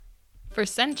For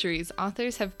centuries,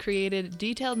 authors have created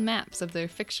detailed maps of their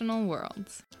fictional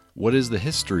worlds. What is the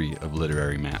history of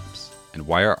literary maps, and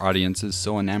why are audiences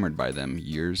so enamored by them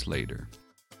years later?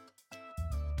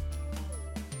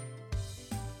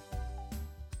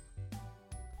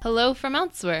 Hello from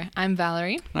elsewhere. I'm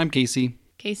Valerie. I'm Casey.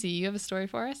 Casey, you have a story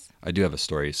for us? I do have a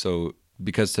story. So,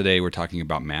 because today we're talking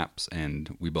about maps,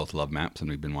 and we both love maps, and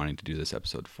we've been wanting to do this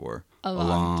episode for A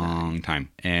long time.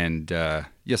 And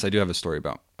yes, I do have a story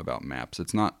about maps.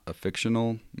 It's not a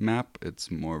fictional map.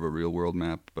 It's more of a real world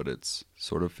map, but it's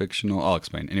sort of fictional. I'll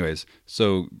explain. Anyways,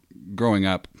 so growing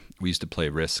up, we used to play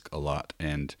Risk a lot.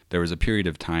 And there was a period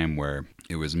of time where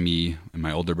it was me and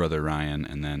my older brother Ryan,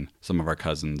 and then some of our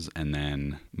cousins, and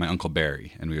then my Uncle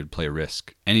Barry. And we would play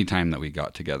Risk anytime that we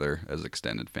got together as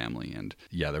extended family. And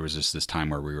yeah, there was just this time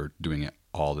where we were doing it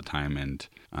all the time. And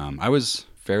I was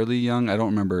fairly young. I don't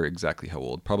remember exactly how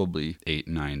old. Probably 8,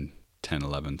 9, 10,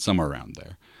 11, somewhere around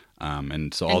there.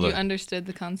 And so you understood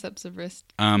the concepts of Risk?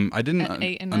 I didn't at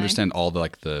 8 and 9? understand all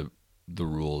the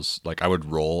rules. Like I would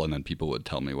roll, and then people would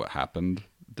tell me what happened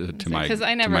to my because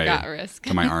I never got Risk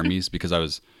to my armies, because I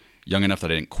was young enough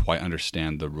that I didn't quite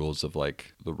understand the rules of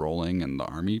like the rolling and the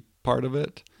army part of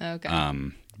it. Okay.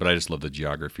 But I just love the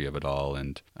geography of it all,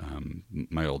 and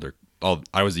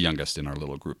I was the youngest in our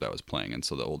little group that was playing, and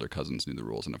so the older cousins knew the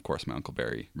rules, and of course my Uncle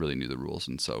Barry really knew the rules,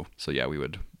 and so yeah, we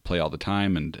would play all the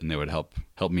time, and they would help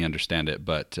me understand it.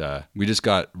 But we just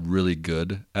got really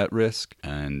good at Risk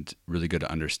and really good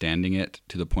at understanding it,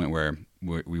 to the point where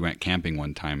we went camping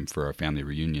one time for a family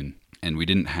reunion, and we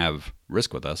didn't have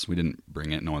Risk with us. We didn't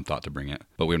bring it. No one thought to bring it.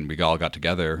 But when we all got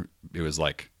together, it was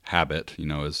like habit, it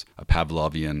was a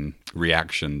Pavlovian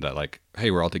reaction that like, hey,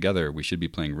 we're all together, we should be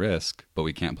playing Risk, but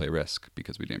we can't play Risk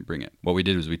because we didn't bring it. What we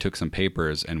did was we took some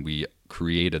papers and we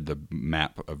created the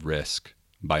map of Risk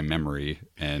by memory,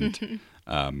 and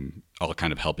all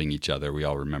kind of helping each other. We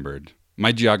all remembered.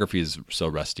 My geography is so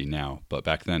rusty now, but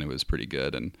back then it was pretty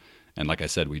good. And like I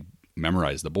said, we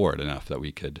memorized the board enough that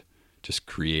we could just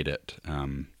create it,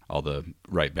 all the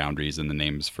right boundaries and the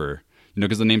names for,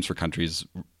 because the names for countries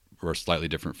were slightly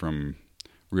different from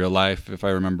real life, if I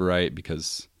remember right,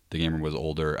 because the gamer was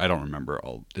older. I don't remember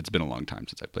all. It's been a long time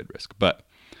since I played Risk,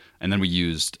 and then we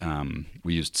used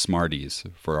Smarties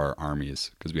for our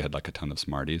armies, because we had like a ton of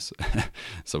Smarties.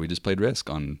 So we just played Risk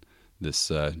on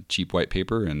this cheap white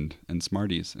paper and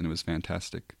Smarties, and it was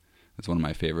fantastic. It's one of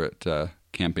my favorite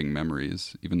camping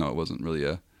memories, even though it wasn't really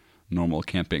a normal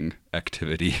camping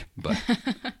activity. But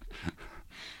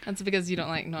that's because you don't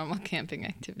like normal camping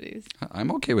activities.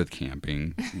 I'm okay with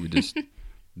camping. We just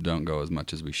don't go as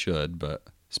much as we should. But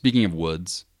speaking of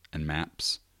woods and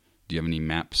maps, do you have any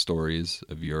map stories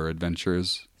of your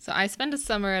adventures? So I spent a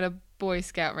summer at a Boy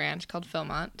Scout ranch called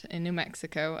Philmont in New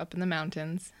Mexico, up in the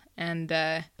mountains. And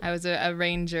I was a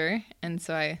ranger, and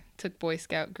so I took Boy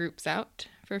Scout groups out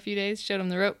for a few days, showed them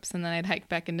the ropes, and then I'd hike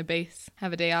back into base,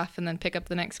 have a day off, and then pick up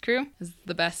the next crew. It was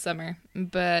the best summer.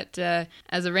 But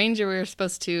as a ranger, we were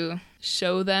supposed to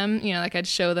show them, like I'd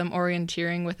show them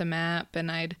orienteering with a map, and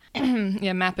I'd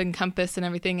map and compass and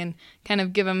everything, and kind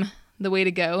of give them the way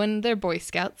to go. And they're Boy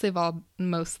Scouts. They've all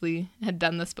mostly had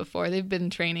done this before. They've been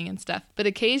training and stuff. But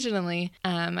occasionally,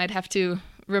 I'd have to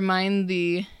remind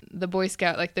the Boy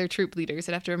Scout, like their troop leaders,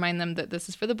 I'd have to remind them that this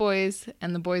is for the boys,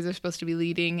 and the boys are supposed to be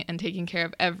leading and taking care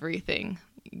of everything.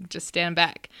 Just stand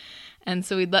back. And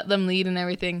so we'd let them lead and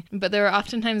everything. But there were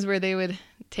often times where they would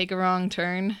take a wrong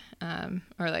turn,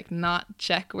 or like not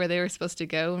check where they were supposed to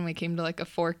go when we came to like a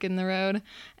fork in the road.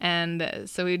 And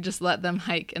so we'd just let them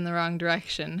hike in the wrong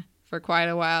direction for quite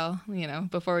a while,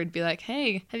 before we'd be like,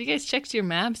 hey, have you guys checked your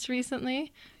maps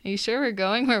recently? Are you sure we're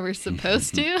going where we're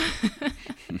supposed to?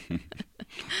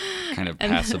 Kind of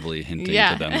passively hinting to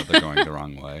them that they're going the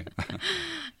wrong way.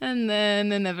 And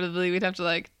then inevitably we'd have to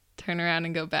like turn around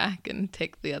and go back and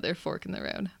take the other fork in the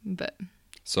road. But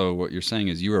so what you're saying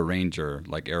is you were a ranger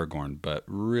like Aragorn, but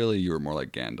really you were more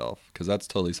like Gandalf, because that's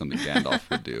totally something Gandalf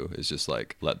would do, is just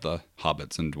like let the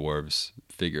hobbits and dwarves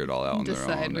figure it all out on their own.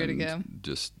 Decide where to go.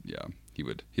 Just,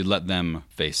 he'd let them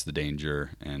face the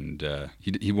danger, and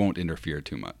he won't interfere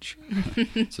too much.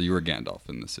 So you were Gandalf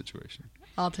in this situation.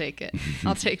 I'll take it.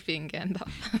 I'll take being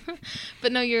Gandalf.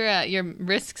 But no, your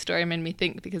Risk story made me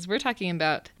think, because we're talking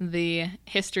about the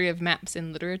history of maps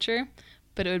in literature,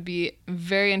 but it would be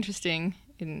very interesting,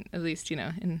 in at least,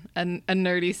 in a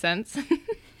nerdy sense.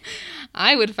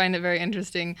 I would find it very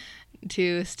interesting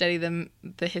to study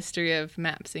the history of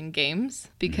maps in games,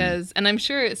 because, and I'm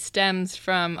sure it stems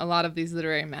from a lot of these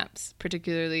literary maps,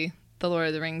 particularly the Lord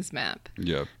of the Rings map.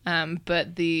 Yeah.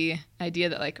 But the idea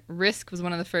that like Risk was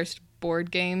one of the first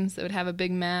board games that would have a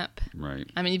big map. Right.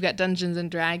 I mean, you've got Dungeons and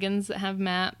Dragons that have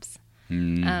maps.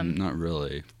 Not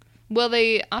really. Well,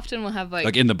 they often will have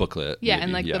Like in the booklet. Yeah, maybe.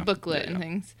 and like the booklet and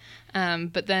things.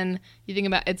 But then you think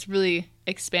about it's really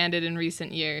expanded in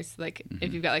recent years. Like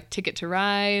if you've got like Ticket to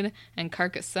Ride and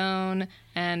Carcassonne,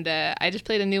 and I just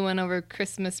played a new one over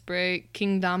Christmas break,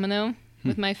 King Domino,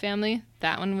 with my family.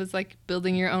 That one was like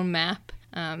building your own map.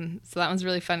 So that one's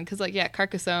really fun because like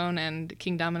Carcassonne and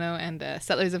King Domino and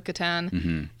Settlers of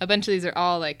Catan. A bunch of these are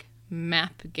all like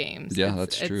map games. Yeah,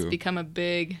 that's true. It's become a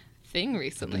big thing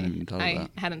recently. I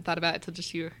hadn't thought about it till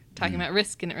just you were talking about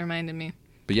Risk, and it reminded me.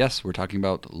 But yes, we're talking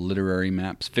about literary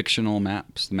maps, fictional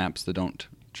maps, maps that don't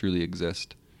truly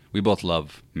exist. We both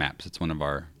love maps. It's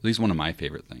at least one of my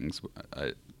favorite things,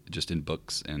 just in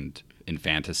books and in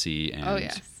fantasy. And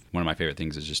one of my favorite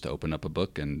things is just to open up a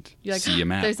book and see a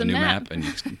map, there's a new map, and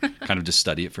kind of just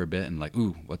study it for a bit and like,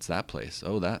 ooh, what's that place?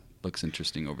 Oh, that looks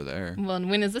interesting over there. Well, and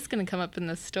when is this going to come up in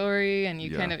the story? And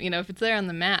you kind of, if it's there on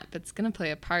the map, it's going to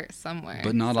play a part somewhere.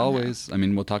 But not always. I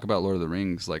mean, we'll talk about Lord of the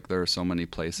Rings. Like, there are so many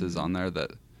places on there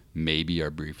that maybe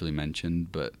are briefly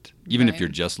mentioned, but even if you're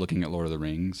just looking at Lord of the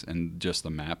Rings and just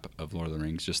the map of Lord of the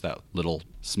Rings, just that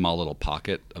small little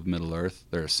pocket of Middle-earth,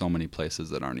 there are so many places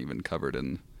that aren't even covered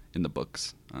in the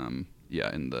books.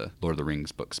 In the Lord of the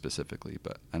Rings book specifically,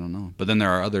 but I don't know. But then there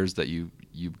are others that you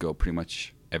go pretty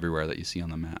much everywhere that you see on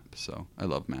the map. So I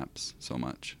love maps so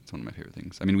much. It's one of my favorite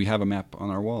things. I mean, we have a map on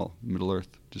our wall, Middle-earth,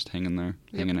 just hanging there,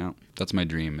 hanging out. That's my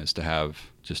dream, is to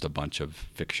have just a bunch of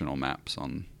fictional maps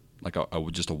on, like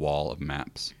just a wall of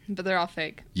maps. But they're all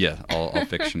fake. Yeah, all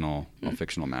fictional, all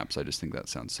fictional maps. I just think that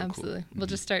sounds so cool. Absolutely. We'll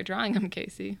just start drawing them,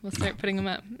 Casey. We'll start putting them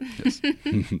up.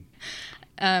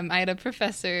 I had a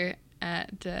professor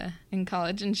in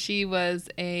college, and she was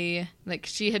she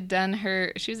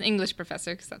was an English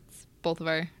professor, because that's both of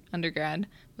our undergrad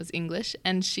was English,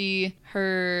 and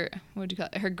her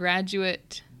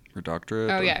graduate, her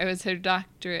doctorate. It was her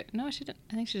doctorate. No, she didn't.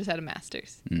 I think she just had a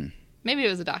master's. Maybe it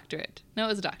was a doctorate. No, it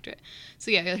was a doctorate.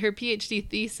 So her PhD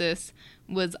thesis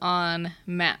was on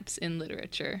maps in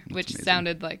literature, which amazing.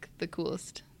 Sounded like the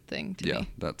coolest thing to me. Yeah,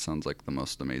 that sounds like the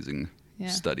most amazing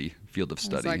field of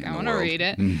study. I want to read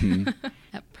it.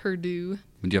 At Purdue.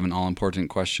 Do you have an all-important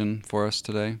question for us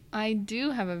today? I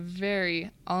do have a very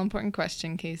all-important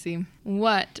question, Casey.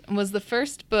 What was the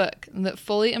first book that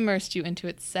fully immersed you into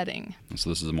its setting? So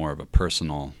this is more of a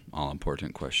personal,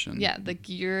 all-important question. Yeah, like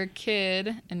you're a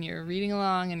kid and you're reading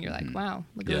along and you're like, wow,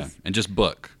 look at this. And just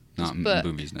book. Not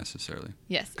movies necessarily.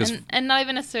 Yes, and not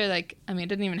even necessarily like, I mean, it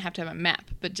doesn't even have to have a map,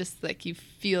 but just like you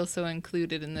feel so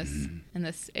included in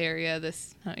this area,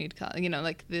 this, I don't know what you'd call it,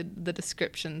 like the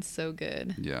description's so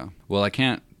good. Yeah. Well, I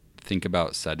can't think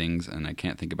about settings and I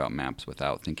can't think about maps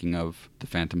without thinking of the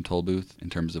Phantom Tollbooth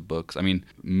in terms of books. I mean,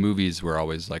 movies were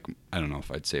always like, I don't know if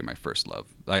I'd say my first love.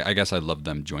 I guess I love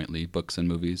them jointly, books and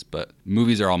movies, but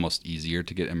movies are almost easier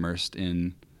to get immersed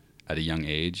in at a young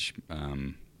age.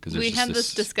 We had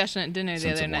this discussion at dinner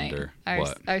the other night.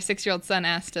 Our 6-year-old son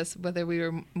asked us whether we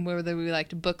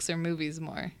liked books or movies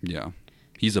more. Yeah,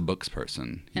 he's a books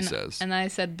person. He says, and I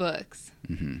said books.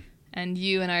 And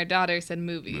you and our daughter said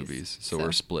movies. So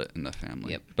we're split in the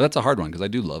family. Yep. But that's a hard one because I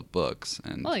do love books.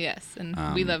 And yes, and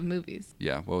we love movies.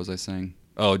 Yeah. What was I saying?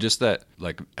 Oh, just that,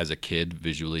 like, as a kid,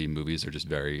 visually, movies are just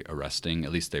very arresting.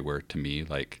 At least they were to me.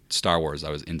 Like Star Wars, I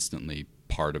was instantly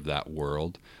part of that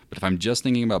world. But if I'm just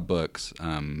thinking about books,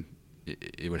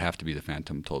 it would have to be the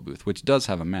Phantom Tollbooth, which does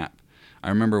have a map. I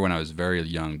remember when I was very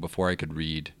young, before I could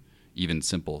read even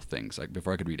simple things, like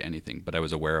before I could read anything, but I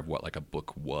was aware of what like a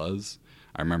book was.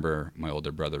 I remember my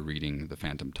older brother reading the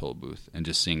Phantom Tollbooth and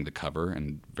just seeing the cover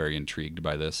and very intrigued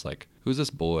by this, like, who's this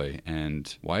boy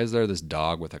and why is there this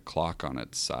dog with a clock on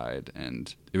its side?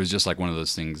 And it was just like one of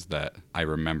those things that I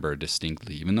remember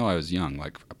distinctly, even though I was young,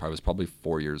 like I was probably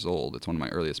 4 years old. It's one of my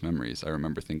earliest memories. I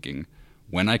remember thinking,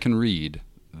 when I can read,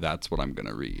 that's what I'm going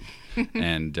to read.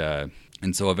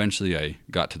 And so eventually I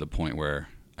got to the point where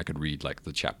I could read like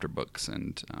the chapter books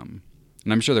and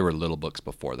I'm sure there were little books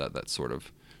before that sort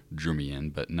of drew me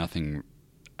in, but nothing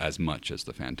as much as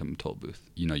the Phantom Tollbooth.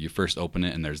 You first open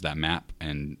it and there's that map,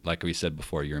 and like we said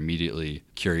before, you're immediately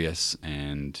curious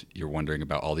and you're wondering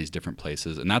about all these different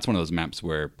places. And that's one of those maps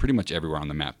where pretty much everywhere on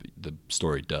the map the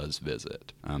story does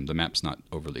visit. The map's not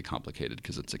overly complicated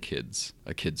because it's a kid's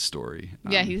story.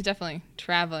 Yeah, he's definitely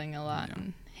traveling a lot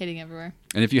and hitting everywhere.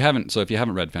 And if you haven't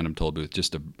read Phantom Tollbooth,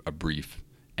 just a brief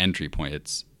entry point.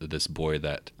 It's this boy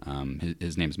that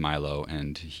his name's Milo,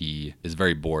 and he is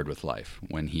very bored with life.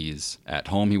 When he's at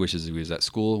home, he wishes he was at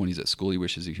school. When he's at school, he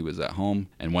wishes he was at home.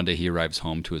 And one day he arrives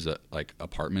home to his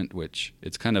apartment, which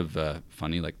it's kind of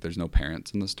funny. Like, there's no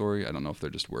parents in the story. I don't know if they're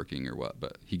just working or what,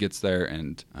 but he gets there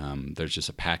and there's just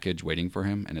a package waiting for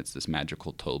him, and it's this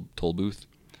magical toll booth.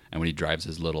 And when he drives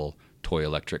his little toy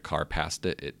electric car past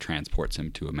it, it transports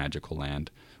him to a magical land,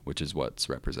 which is what's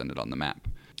represented on the map.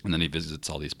 And then he visits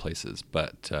all these places.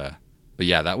 But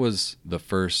yeah, that was the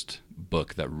first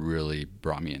book that really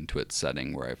brought me into its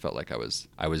setting, where I felt like I was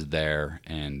there.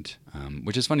 And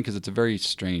which is funny because it's a very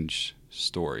strange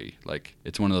story. Like,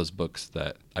 it's one of those books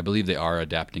that I believe they are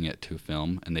adapting it to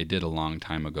film, and they did a long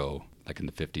time ago, like in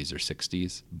the 50s or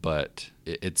 60s. But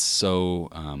it's so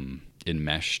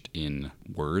enmeshed in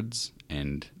words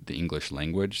and the English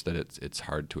language that it's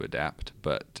hard to adapt.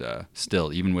 But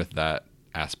still, even with that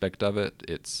aspect of it,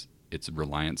 its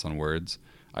reliance on words,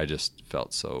 I just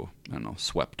felt so, I don't know,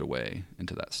 swept away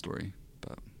into that story.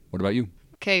 But what about you?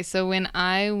 Okay, so when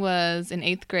I was in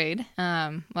 8th grade,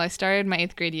 I started my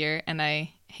 8th grade year and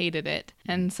I hated it.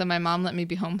 And so my mom let me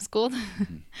be homeschooled,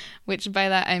 which by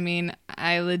that I mean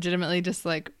I legitimately just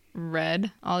like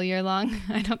read all year long.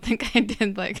 I don't think I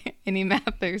did like any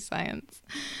math or science.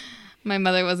 My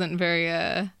mother wasn't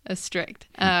very strict,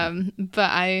 but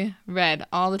I read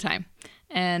all the time.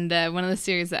 And one of the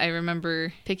series that I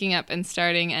remember picking up and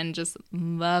starting and just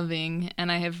loving,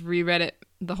 and I have reread it,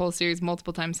 the whole series,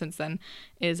 multiple times since then,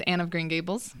 is Anne of Green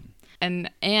Gables.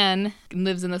 And Anne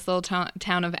lives in this little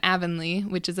town of Avonlea,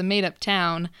 which is a made-up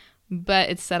town, but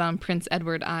it's set on Prince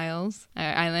Edward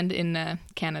Island in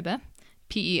Canada,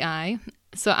 PEI.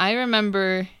 So I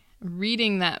remember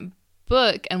reading that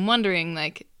book and wondering,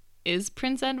 like, is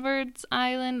Prince Edward's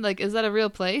Island, like, is that a real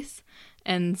place?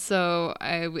 And so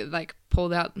I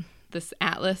pulled out this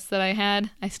atlas that I had.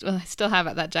 I still have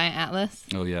it, that giant atlas.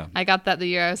 Oh, yeah. I got that the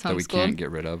year I was homeschooled. That we can't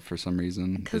get rid of for some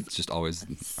reason. It's just always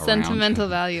sentimental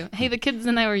value. Hey, the kids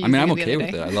and I were using I'm it the okay other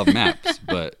with day. it. I love maps,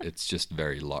 but it's just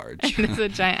very large. It's a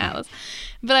giant atlas.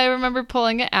 But I remember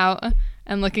pulling it out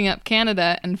and looking up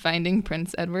Canada and finding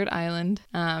Prince Edward Island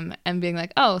and being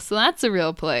like, oh, so that's a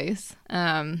real place.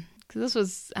 Because this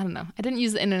was, I don't know, I didn't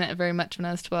use the internet very much when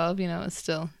I was 12. You know, it was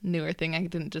still a newer thing. I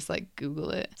didn't just like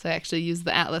Google it. So I actually used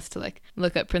the atlas to like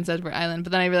look up Prince Edward Island.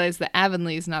 But then I realized that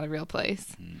Avonlea is not a real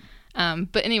place.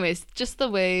 But anyways, just the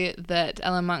way that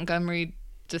Ellen Montgomery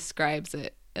describes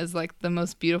it as like the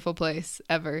most beautiful place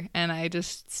ever. And I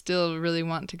just still really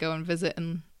want to go and visit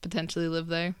and potentially live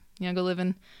there. You know, go live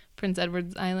in Prince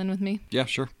Edward's Island with me? Yeah,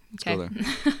 sure. Let's go there.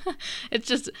 It's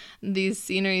just these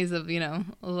sceneries of, you know,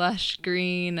 lush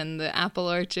green and the apple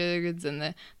orchards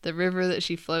and the river that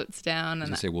she floats down.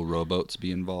 And say, will rowboats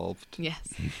be involved?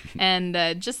 Yes. And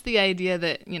just the idea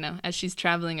that, you know, as she's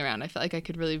traveling around, I felt like I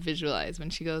could really visualize when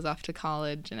she goes off to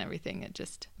college and everything. It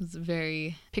just was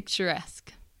very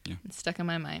picturesque. Yeah. It's stuck in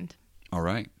my mind. All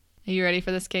right. Are you ready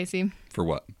for this, Casey? For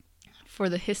what? For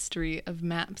the history of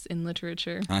maps in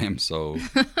literature. I am so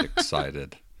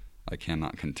excited. I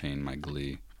cannot contain my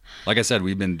glee. Like I said,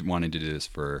 we've been wanting to do this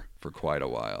for quite a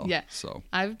while. Yeah. So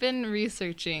I've been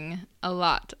researching a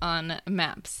lot on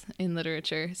maps in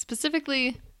literature,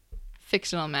 specifically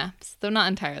fictional maps, though not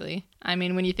entirely. I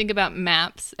mean, when you think about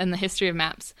maps and the history of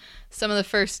maps, some of the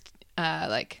first,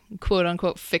 like,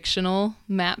 quote-unquote fictional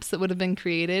maps that would have been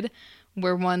created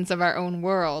were ones of our own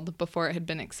world before it had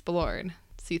been explored.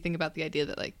 So you think about the idea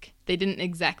that, like, they didn't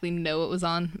exactly know it was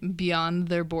on beyond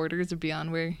their borders or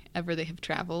beyond wherever they have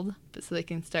traveled, but so they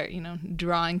can start, you know,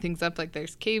 drawing things up. Like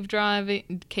there's cave drawings.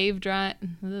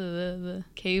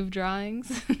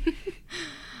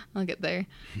 I'll get there.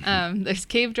 There's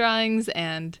cave drawings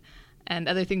and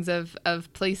other things of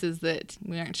places that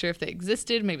we aren't sure if they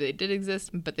existed. Maybe they did exist,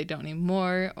 but they don't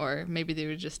anymore. Or maybe they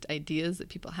were just ideas that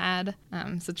people had.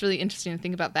 So it's really interesting to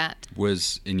think about that.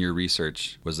 Was, in your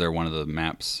research, was there one of the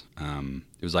maps,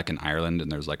 it was like an Ireland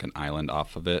and there's like an island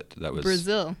off of it that was...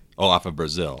 Brazil. Oh, off of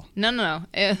Brazil. No. No,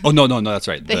 that's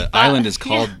right. The island is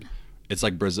called... Yeah. It's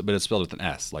like Brazil, but it's spelled with an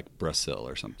S, like Brazil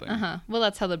or something. Well,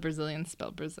 that's how the Brazilians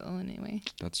spell Brazil anyway.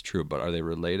 That's true, but are they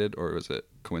related, or was it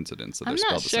coincidence that I'm they're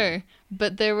spelled not the sure, same?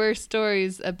 but there were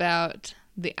stories about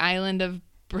the island of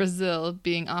Brazil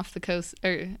being off the coast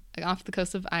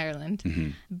of Ireland. Mm-hmm.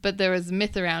 But there was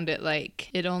myth around it, like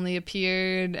it only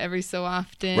appeared every so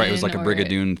often. Right, it was like a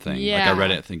Brigadoon thing. Yeah. Like I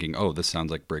read it thinking, oh, this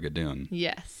sounds like Brigadoon.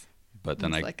 Yes. But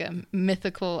then it's like a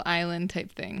mythical island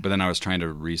type thing. But then I was trying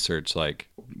to research, like,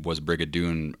 was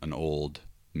Brigadoon an old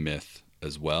myth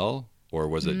as well? Or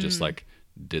was it just like,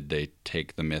 did they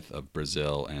take the myth of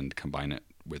Brazil and combine it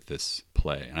with this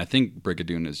play. And I think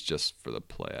Brigadoon is just for the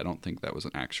play. I don't think that was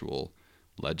an actual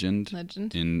legend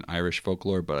in Irish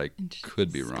folklore, but I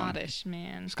could be wrong. Scottish,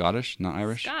 man. Scottish, not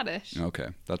Irish? Scottish. Okay,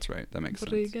 that's right. That makes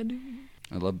sense.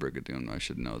 I love Brigadoon. I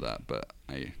should know that, but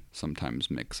I sometimes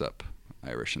mix up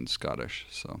Irish and Scottish,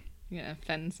 so. You're going to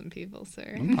offend some people,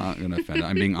 sir. I'm not going to offend.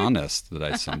 I'm being honest that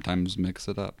I sometimes mix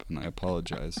it up, and I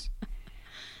apologize.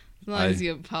 As long as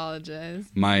you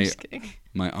apologize. My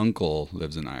uncle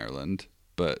lives in Ireland,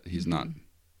 but he's not,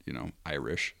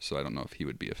 Irish, so I don't know if he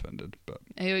would be offended. But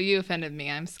you offended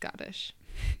me. I'm Scottish.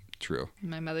 True.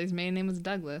 My mother's maiden name was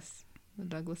Douglas, the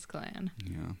Douglas clan.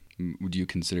 Yeah. Would you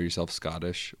consider yourself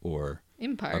Scottish or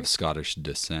in part of Scottish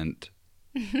descent?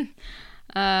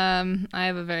 I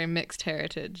have a very mixed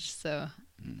heritage, so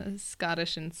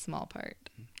Scottish in small part.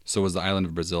 So was the island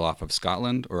of Brazil off of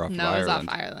Scotland or off of Ireland? No, it was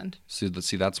off Ireland.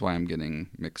 See, that's why I'm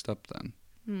getting mixed up then.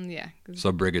 Yeah.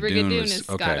 So Brigadoon is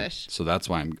okay. Scottish. So that's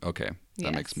why I'm okay. That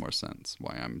Yes. makes more sense.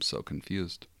 Why I'm so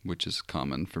confused, which is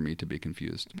common for me to be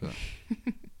confused. But,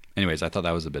 anyways, I thought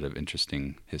that was a bit of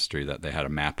interesting history that they had a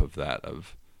map of that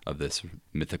of this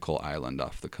mythical island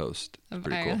off the coast. Of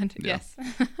Pretty Ireland, cool. Yeah.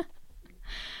 yes.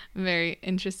 Very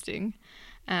interesting.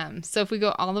 So if we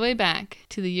go all the way back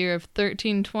to the year of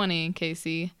 1320,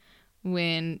 Casey,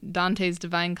 when Dante's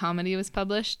Divine Comedy was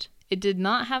published, it did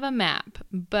not have a map,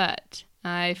 but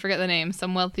I forget the name,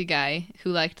 some wealthy guy who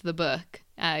liked the book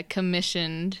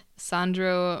commissioned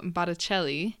Sandro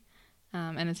Botticelli,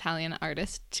 an Italian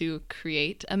artist, to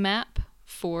create a map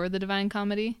for the Divine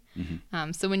Comedy.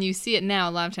 Mm-hmm. So when you see it now,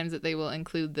 a lot of times that they will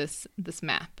include this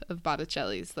map of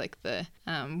Botticelli's, like the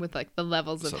with like the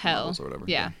levels of hell levels or whatever.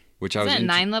 Yeah. Which Isn't it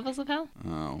 9 levels of hell?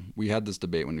 Oh, we had this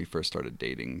debate when we first started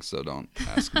dating, so don't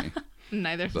ask me.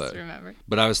 Neither of us remember.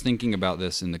 But I was thinking about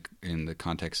this in the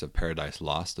context of Paradise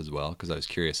Lost as well, because I was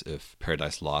curious if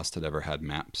Paradise Lost had ever had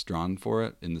maps drawn for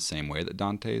it in the same way that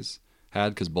Dante's had,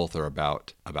 because both are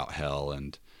about hell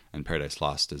and Paradise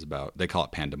Lost is about, they call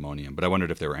it Pandemonium, but I wondered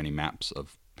if there were any maps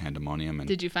of Pandemonium. And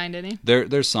did you find any?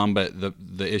 There's some, but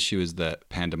the issue is that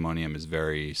Pandemonium is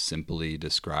very simply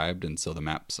described, and so the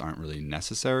maps aren't really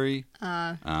necessary.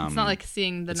 It's not like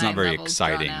seeing the 9 levels. It's not very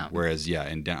exciting. Drawn out. Whereas, yeah,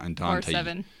 in Dante, or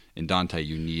 7. In Dante,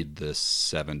 you need the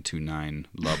 7 to 9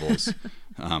 levels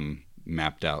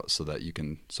mapped out so that you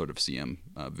can sort of see them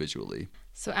visually.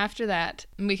 So after that,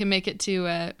 we can make it to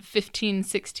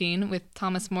 1516 with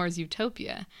Thomas More's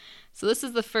Utopia. So this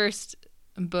is the first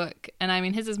book, and I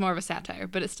mean his is more of a satire,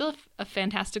 but it's still a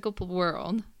fantastical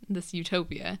world, this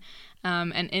Utopia.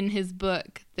 And in his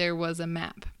book, there was a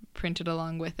map printed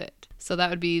along with it. So that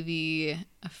would be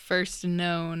the first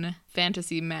known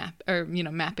fantasy map, or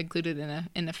map included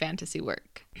in a fantasy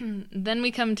work. Then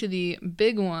we come to the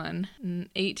big one,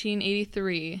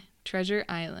 1883. Treasure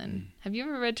Island. Have you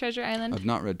ever read Treasure Island? I've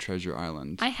not read Treasure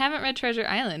Island. I haven't read Treasure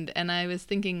Island, and I was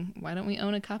thinking, why don't we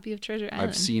own a copy of Treasure Island?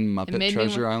 I've seen Muppet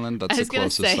Treasure Island. That's the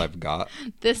closest I've got.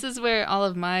 This is where all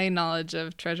of my knowledge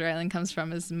of Treasure Island comes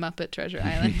from, is Muppet Treasure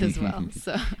Island as well.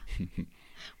 So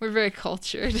we're very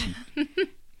cultured.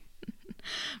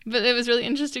 But it was really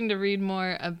interesting to read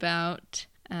more about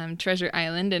Treasure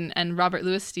Island, and Robert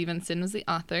Louis Stevenson was the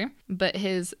author. But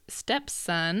his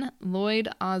stepson, Lloyd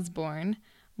Osborne,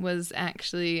 was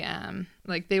actually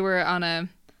they were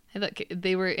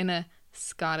in a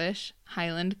Scottish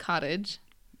Highland cottage.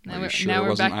 Are you sure it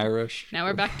wasn't Irish? Now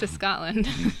we're back to Scotland.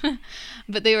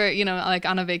 But they were,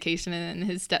 on a vacation, and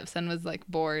his stepson was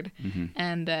bored. Mm-hmm.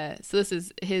 And so this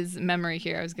is his memory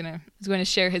here. I was going to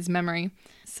share his memory.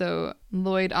 So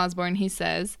Lloyd Osborne, he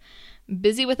says,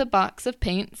 "Busy with a box of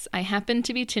paints, I happened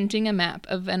to be tinting a map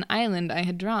of an island I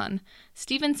had drawn.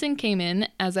 Stevenson came in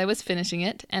as I was finishing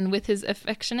it, and with his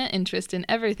affectionate interest in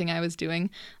everything I was doing,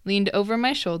 leaned over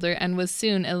my shoulder and was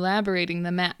soon elaborating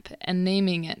the map and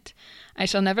naming it. I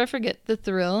shall never forget the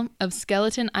thrill of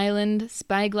Skeleton Island,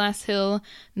 Spyglass Hill,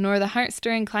 nor the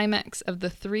heart-stirring climax of the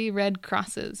 3 red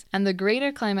crosses, and the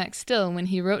greater climax still when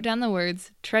he wrote down the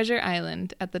words, Treasure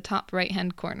Island, at the top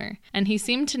right-hand corner. And he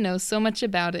seemed to know so much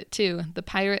about it, too. The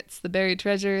pirates, the buried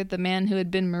treasure, the man who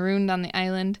had been marooned on the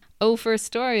island. Oh, for a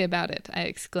story about it, I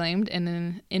exclaimed,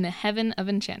 in a heaven of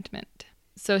enchantment."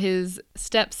 So his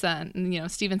stepson,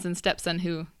 Stevenson's stepson,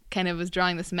 who kind of was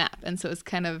drawing this map, and so it was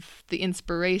kind of the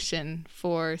inspiration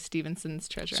for Stevenson's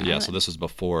Treasure Island. So this was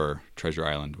before Treasure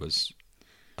Island was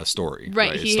a story,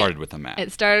 right? It started with a map.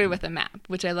 It started with a map,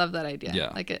 which I love that idea.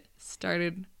 Yeah. It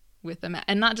started with a map.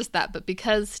 And not just that, but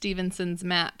because Stevenson's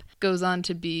map goes on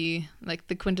to be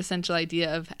the quintessential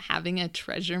idea of having a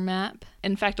treasure map.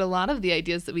 In fact, a lot of the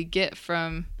ideas that we get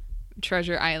from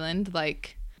Treasure Island,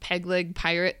 peg leg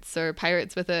pirates or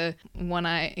pirates with a one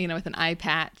eye, with an eye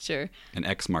patch, or And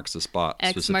X marks the spot.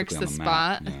 X marks the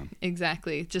spot. Yeah.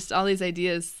 Exactly. Just all these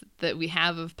ideas that we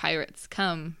have of pirates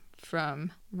come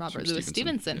from Robert Louis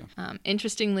Stevenson. Yeah.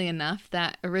 Interestingly enough,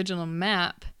 that original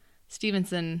map,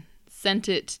 Stevenson sent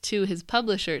it to his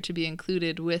publisher to be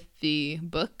included with the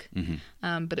book,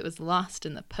 but it was lost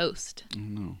in the post. Oh,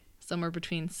 no. Somewhere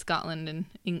between Scotland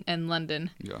and London.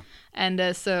 Yeah.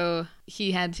 And so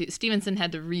Stevenson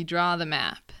had to redraw the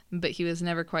map, but he was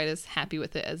never quite as happy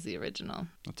with it as the original.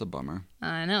 That's a bummer.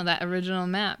 I know, that original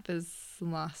map is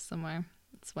lost somewhere.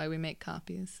 That's why we make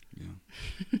copies.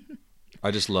 Yeah.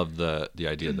 I just love the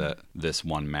idea that this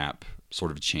one map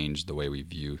sort of changed the way we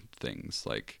view things.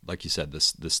 Like you said,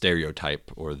 the stereotype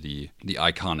or the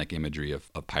iconic imagery of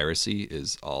piracy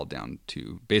is all down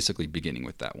to basically beginning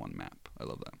with that one map. I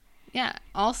love that. Yeah.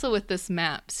 Also with this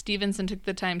map, Stevenson took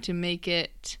the time to make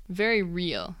it very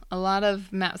real. A lot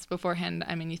of maps beforehand,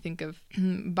 I mean, you think of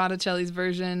Botticelli's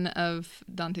version of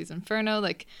Dante's Inferno,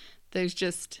 like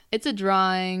it's a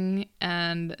drawing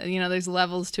and, there's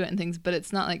levels to it and things, but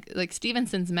it's not like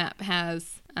Stevenson's map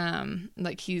has,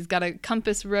 he's got a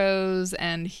compass rose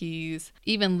and he's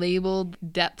even labeled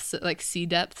depths, like sea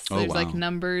depths. Oh, there's wow. like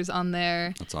numbers on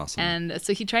there. That's awesome. And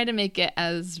so he tried to make it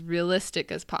as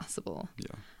realistic as possible.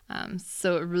 Yeah.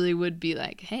 So it really would be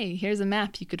like, hey, here's a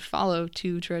map you could follow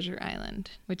to Treasure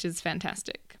Island, which is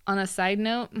fantastic. On a side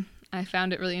note, I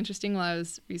found it really interesting while I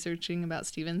was researching about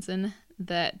Stevenson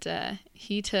that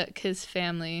he took his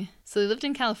family. So he lived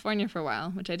in California for a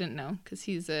while, which I didn't know because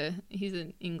he's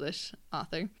an English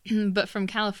author. But from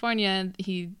California,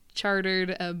 he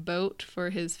chartered a boat for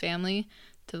his family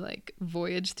to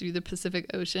voyage through the Pacific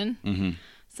Ocean. Mm-hmm.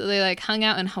 So they hung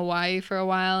out in Hawaii for a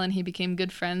while, and he became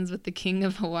good friends with the king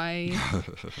of Hawaii.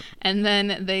 And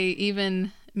then they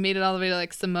even made it all the way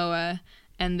to Samoa,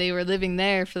 and they were living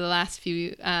there for the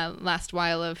last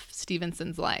while of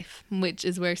Stevenson's life, which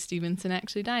is where Stevenson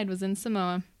actually died, was in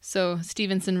Samoa. So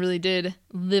Stevenson really did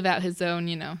live out his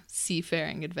own,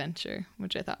 seafaring adventure,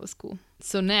 which I thought was cool.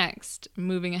 So next,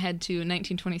 moving ahead to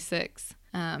 1926.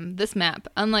 This map,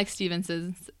 unlike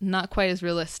Stevenson's, not quite as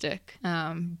realistic,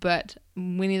 but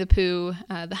Winnie the Pooh,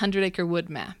 the 100-Acre Wood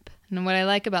map. And what I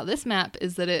like about this map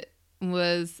is that it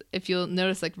was, if you'll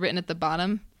notice, written at the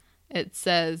bottom, it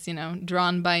says,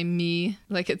 drawn by me,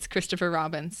 like it's Christopher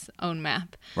Robin's own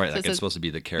map. Right, so it's supposed to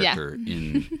be the character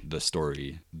in the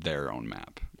story, their own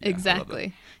map. Yeah,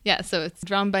 exactly. Yeah, so it's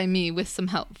drawn by me with some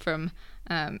help from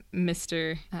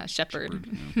Mr. Shepard.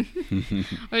 Yeah.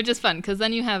 Which is fun because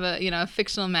then you have a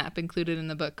fictional map included in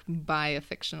the book by a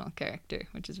fictional character,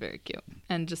 which is very cute.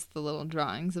 And just the little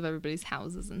drawings of everybody's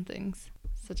houses and things.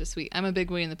 Such a sweet. I'm a big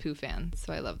Winnie the Pooh fan,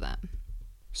 so I love that.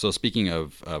 So speaking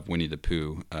of Winnie the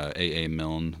Pooh, A.A.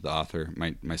 Milne, the author,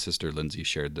 my sister Lindsay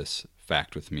shared this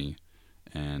fact with me,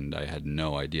 and I had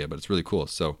no idea, but it's really cool.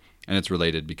 So, and it's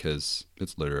related because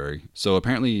it's literary. So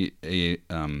apparently,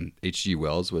 H.G.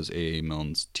 Wells was A.A.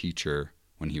 Milne's teacher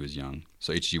when he was young.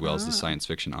 So H.G. Wells, the science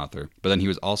fiction author, but then he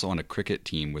was also on a cricket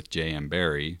team with J.M.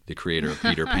 Barrie, the creator of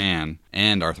Peter Pan,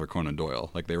 and Arthur Conan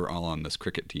Doyle. They were all on this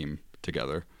cricket team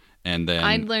together. And then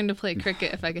I'd learn to play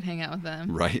cricket if I could hang out with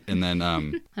them. Right, and then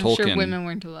I'm Tolkien, sure women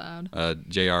weren't allowed.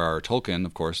 J.R.R. Tolkien,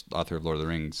 of course, author of Lord of the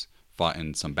Rings, fought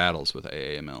in some battles with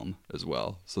A.A. Milne as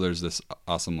well. So there's this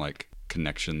awesome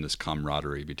connection, this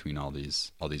camaraderie between all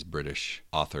these British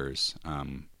authors.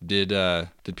 Did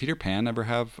Peter Pan ever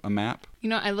have a map?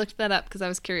 I looked that up because I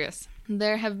was curious.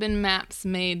 There have been maps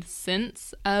made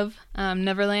since of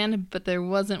Neverland, but there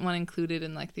wasn't one included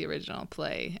in the original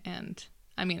play. And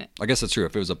I mean, I guess that's true.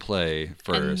 If it was a play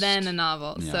first, and then a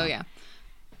novel. Yeah. So yeah,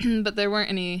 but there weren't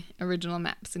any original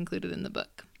maps included in the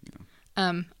book.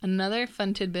 Yeah. Another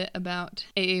fun tidbit about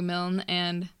A.A. Milne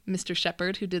and Mr.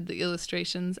 Shepard, who did the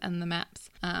illustrations and the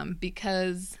maps,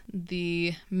 because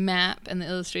the map and the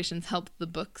illustrations helped the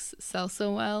books sell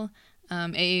so well.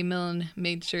 A.A. Milne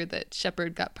made sure that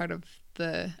Shepard got part of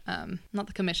the not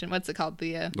the commission. What's it called?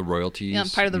 The royalties. Yeah,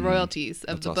 part of the royalties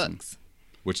of That's the awesome. books.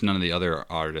 Which none of the other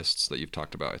artists that you've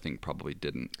talked about, I think, probably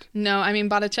didn't. No, I mean,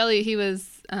 Botticelli, he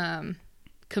was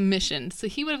commissioned, so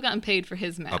he would have gotten paid for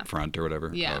his map. Up front or whatever?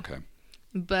 Yeah. Oh, okay.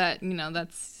 But,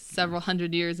 that's several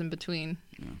hundred years in between.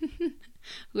 Yeah.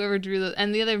 Whoever drew those.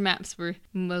 And the other maps were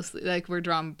mostly, were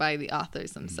drawn by the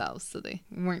authors themselves, so they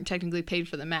weren't technically paid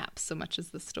for the maps so much as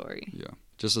the story. Yeah.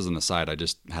 Just as an aside, I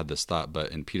just had this thought,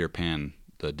 but in Peter Pan,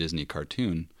 the Disney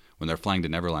cartoon, when they're flying to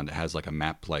Neverland, it has a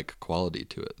map-like quality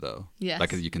to it, though.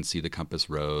 Yes. You can see the compass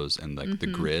rose and the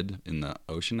grid in the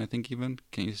ocean, I think even.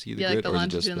 Can't you see the grid? Yeah, the or is it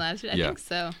longitude just and latitude. I yeah. think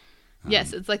so.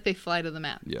 Yes, it's like they fly to the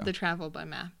map. Yeah. They travel by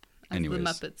map, as Anyways. the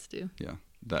Muppets do. Yeah.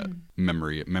 that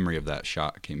memory of that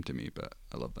shot came to me. But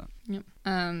I love that.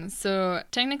 Yep. So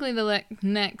technically the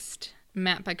next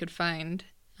map I could find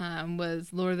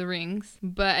was Lord of the Rings.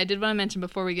 But I did want to mention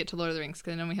before we get to Lord of the Rings,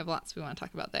 because I know we have lots we want to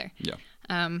talk about there. Yeah.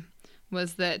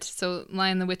 Was that, so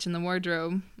Lion, the Witch, and the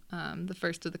Wardrobe, the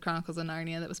first of the Chronicles of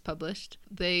Narnia that was published.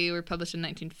 They were published in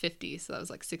 1950, so that was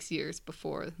like 6 years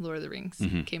before Lord of the Rings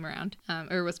came around,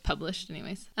 or was published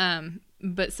anyways.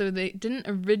 But so they didn't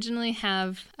originally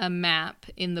have a map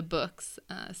in the books.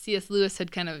 C.S. Lewis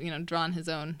had kind of, drawn his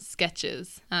own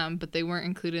sketches, but they weren't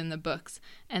included in the books.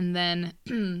 And then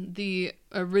the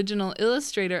original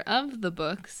illustrator of the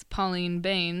books, Pauline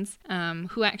Baynes,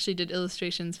 who actually did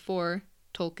illustrations for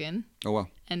Tolkien. Oh, wow.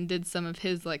 And did some of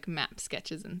his like map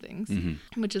sketches and things,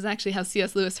 which is actually how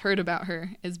C.S. Lewis heard about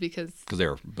her, is because they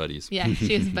were buddies. Yeah,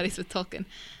 she was buddies with Tolkien.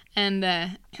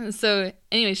 And so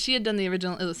anyway, she had done the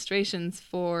original illustrations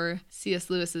for C.S.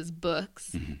 Lewis's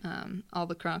books, all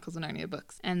the Chronicles of Narnia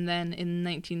books. And then in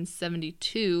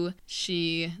 1972,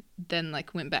 she then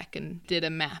like went back and did a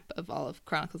map of all of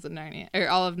Chronicles of Narnia, or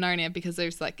all of Narnia, because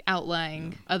there's like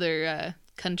outlying other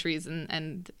countries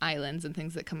and islands and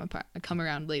things that come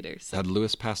around later. So. Had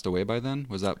Lewis passed away by then?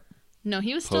 Was that? No,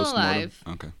 he was still alive.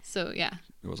 Okay. So yeah.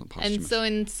 It wasn't posthumous. And so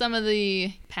in some of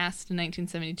the past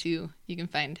 1972, you can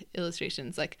find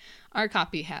illustrations. Like our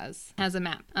copy has a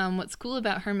map. What's cool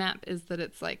about her map is that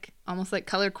it's like almost like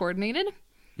color coordinated.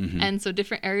 And so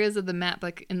different areas of the map,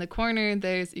 like in the corner, you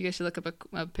guys should look up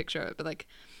a picture of it, but like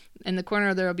in the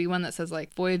corner there will be one that says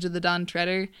like Voyage of the Dawn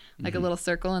Treader, like a little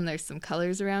circle, and there's some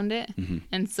colors around it.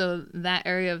 And so that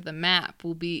area of the map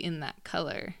will be in that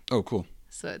color. Oh, cool.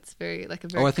 So it's very like a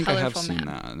very colorful map. Oh, I think I have seen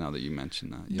that now that you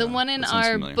mentioned that. Yeah, the one in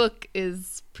our book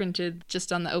is printed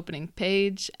just on the opening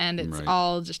page, and it's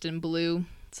all just in blue.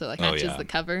 So like matches the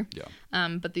cover. Yeah.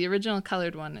 But the original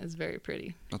colored one is very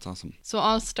pretty. That's awesome. So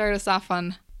I'll start us off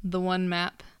on the one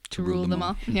map to rule them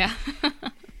all. Yeah.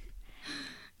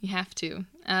 You have to.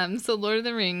 So Lord of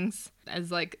the Rings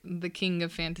is like the king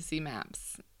of fantasy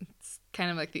maps. It's kind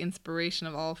of like the inspiration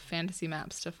of all fantasy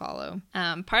maps to follow.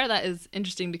 Part of that is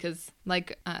interesting because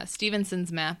like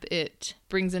Stevenson's map, it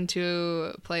brings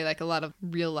into play like a lot of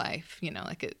real life,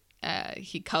 like it.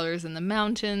 He colors in the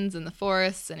mountains and the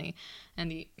forests, and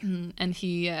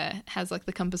he has like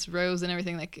the compass rose and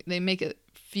everything. Like they make it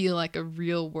feel like a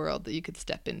real world that you could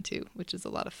step into, which is a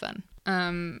lot of fun.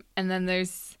 And then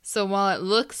so while it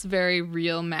looks very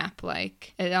real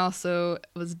map-like, it also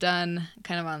was done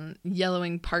kind of on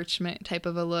yellowing parchment type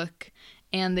of a look.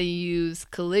 And they use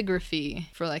calligraphy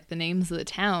for like the names of the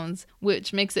towns,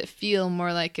 which makes it feel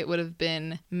more like it would have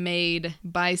been made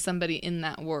by somebody in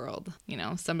that world.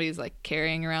 Somebody's like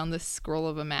carrying around this scroll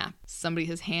of a map. Somebody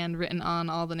has handwritten on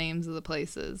all the names of the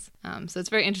places. So it's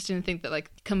very interesting to think that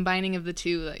like combining of the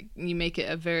two, like you make it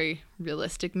a very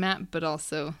realistic map, but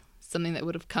also something that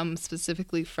would have come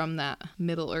specifically from that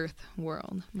Middle-earth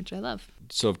world, which I love.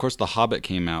 So of course The Hobbit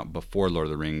came out before Lord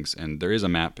of the Rings, and there is a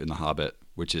map in The Hobbit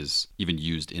which is even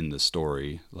used in the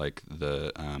story. Like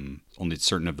the only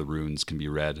certain of the runes can be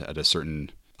read on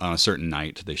a certain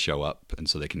night. They show up, and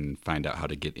so they can find out how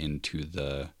to get into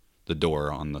the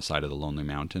door on the side of the Lonely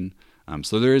Mountain.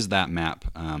 So there is that map,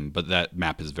 but that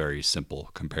map is very simple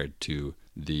compared to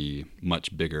the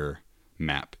much bigger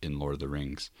map in Lord of the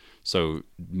Rings. So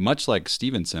much like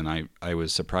Stevenson, I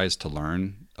was surprised to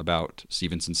learn about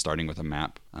Stevenson starting with a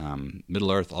map.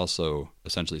 Middle-earth also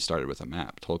essentially started with a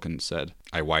map. Tolkien said,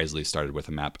 I wisely started with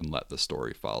a map and let the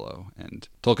story follow. And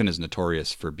Tolkien is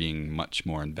notorious for being much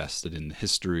more invested in the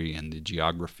history and the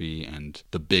geography and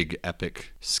the big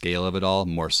epic scale of it all,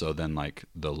 more so than like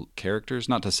the characters.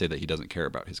 Not to say that he doesn't care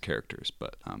about his characters,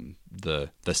 but the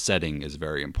setting is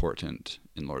very important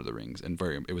in Lord of the Rings, and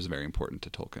it was very important to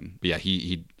Tolkien. But yeah,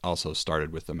 he also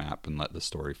started with the map and let the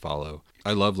story follow.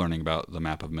 I love learning about the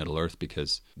map of Middle-earth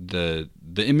because the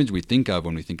image we think of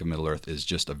when we think of Middle-earth is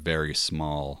just a very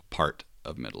small part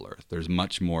of Middle-earth. There's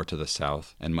much more to the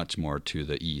south and much more to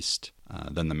the east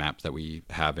than the map that we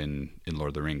have in Lord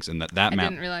of the Rings. And that map, I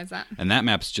didn't realize that. And that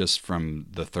map's just from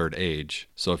the Third Age.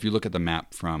 So if you look at the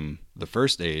map from the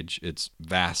First Age, it's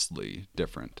vastly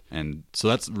different. And so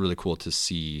that's really cool to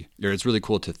see. Or it's really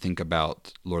cool to think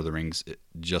about Lord of the Rings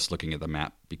just looking at the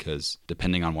map, because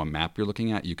depending on what map you're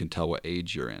looking at, you can tell what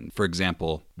age you're in. For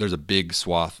example, there's a big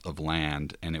swath of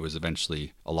land, and it was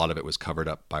eventually, a lot of it was covered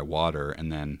up by water.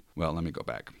 And then, well, let me go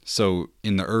back. So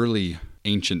in the early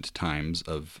ancient times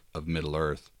of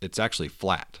Middle-earth, it's actually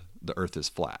flat. The earth is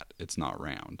flat. It's not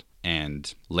round.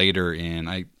 And later in,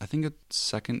 I think it's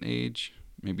Second Age,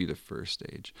 maybe the first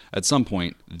age. At some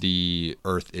point, the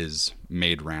Earth is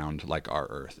made round like our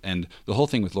Earth. And the whole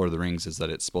thing with Lord of the Rings is that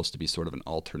it's supposed to be sort of an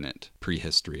alternate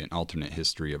prehistory, an alternate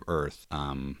history of Earth,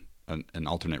 an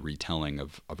alternate retelling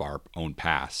of our own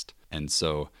past. And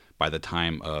so by the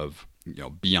time of,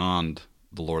 beyond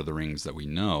the Lord of the Rings that we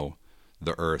know,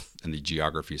 the Earth and the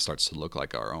geography starts to look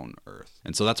like our own Earth.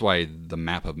 And so that's why the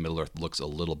map of Middle-earth looks a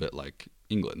little bit like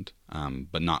England,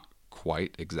 but not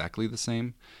quite exactly the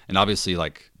same. And obviously,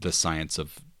 like, the science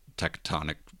of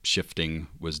tectonic shifting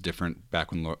was different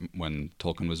back when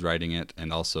Tolkien was writing it,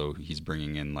 and also he's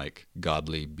bringing in like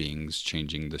godly beings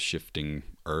changing the shifting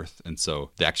Earth, and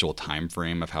so the actual time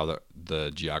frame of how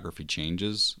the geography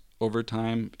changes over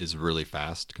time is really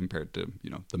fast compared to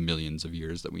the millions of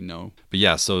years that we know. But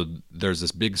yeah, so there's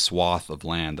this big swath of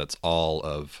land that's all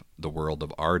of the world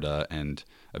of Arda, and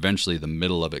eventually the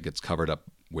middle of it gets covered up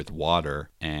with water.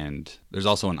 And there's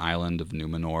also an island of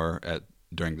Numenor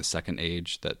during the Second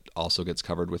Age that also gets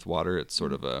covered with water. It's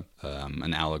sort of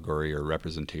an allegory or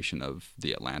representation of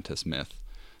the Atlantis myth.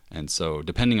 And so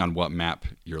depending on what map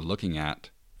you're looking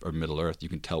at or Middle-earth, you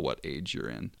can tell what age you're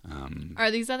in.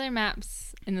 Are these other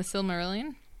maps in the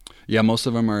Silmarillion? Yeah, most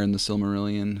of them are in the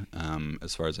Silmarillion,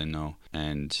 as far as I know.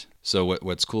 And so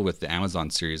what's cool with the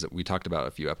Amazon series that we talked about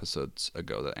a few episodes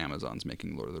ago, that Amazon's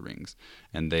making Lord of the Rings,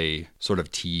 and they sort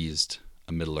of teased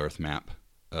a Middle-earth map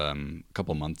a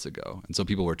couple months ago. And so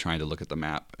people were trying to look at the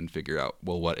map and figure out,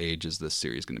 well, what age is this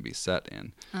series going to be set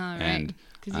in? Right.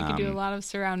 Because you can do a lot of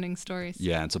surrounding stories.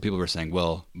 Yeah, and so people were saying,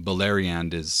 well,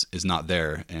 Beleriand is not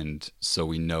there, and so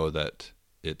we know that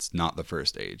it's not the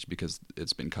First Age because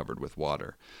it's been covered with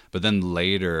water. But then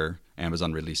later,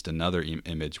 Amazon released another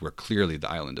image where clearly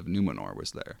the island of Numenor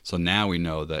was there. So now we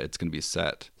know that it's going to be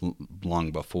set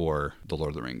long before the Lord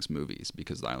of the Rings movies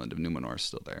because the island of Numenor is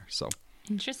still there. So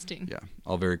interesting. Yeah,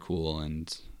 all very cool,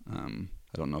 and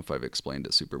I don't know if I've explained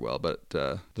it super well, but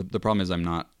the problem is I'm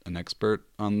not an expert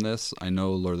on this. I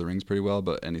know Lord of the Rings pretty well,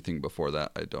 but anything before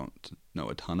that I don't know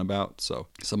a ton about. So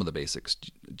some of the basics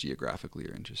geographically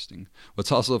are interesting.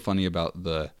 What's also funny about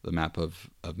the map of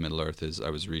Middle-earth is I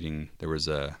was reading, there was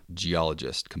a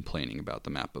geologist complaining about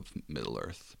the map of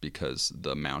Middle-earth because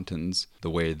the mountains, the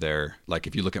way they're, like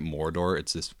if you look at Mordor,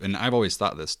 it's this, and I've always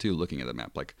thought this too, looking at the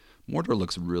map, like Mordor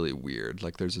looks really weird.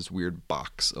 Like there's this weird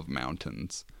box of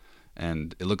mountains.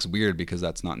 And it looks weird because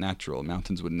that's not natural.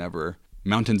 Mountains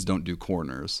don't do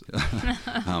corners.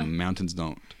 Mountains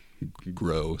don't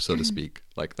grow, so to speak,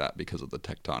 like that because of the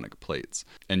tectonic plates.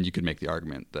 And you could make the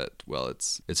argument that, well,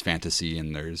 it's fantasy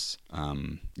and there's,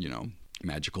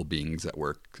 magical beings at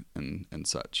work and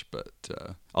such. But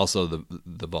also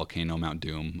the volcano Mount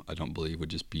Doom, I don't believe would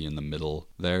just be in the middle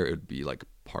there. It would be like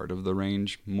part of the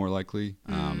range, more likely.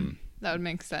 That would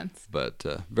make sense. But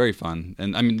very fun.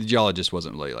 And I mean, the geologist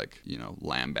wasn't really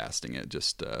lambasting it,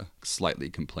 just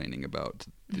slightly complaining about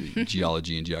the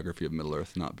geology and geography of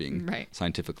Middle-earth not being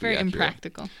scientifically very accurate.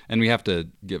 Impractical. And we have to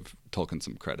give Tolkien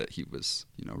some credit. He was,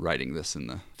 writing this in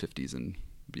the 50s and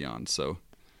beyond. So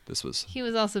he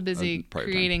was also busy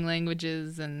creating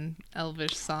languages and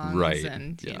Elvish songs,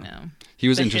 and he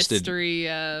was the interested history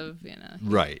of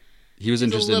right. He was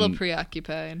interested. A little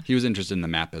preoccupied. He was interested in the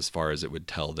map as far as it would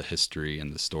tell the history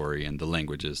and the story and the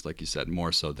languages, like you said,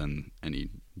 more so than any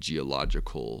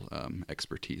geological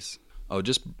expertise. Oh,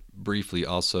 just briefly,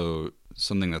 also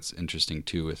something that's interesting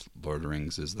too with Lord of the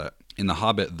Rings is that in The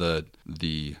Hobbit,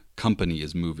 the company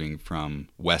is moving from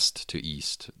west to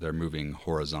east. They're moving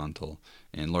horizontal.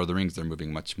 In Lord of the Rings, they're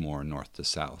moving much more north to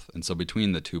south. And so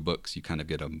between the two books, you kind of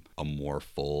get a more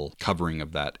full covering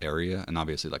of that area. And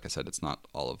obviously, like I said, it's not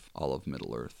all of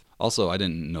Middle-earth. Also, I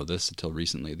didn't know this until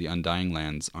recently. The Undying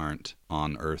Lands aren't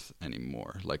on Earth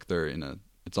anymore. Like they're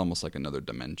it's almost like another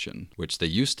dimension, which they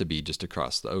used to be just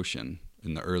across the ocean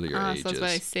in the earlier ages. So that's why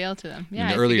I sail to them. Yeah, in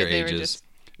the earlier ages.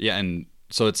 Yeah, and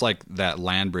so it's like that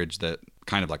land bridge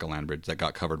kind of like a land bridge that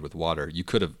got covered with water. You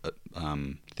could have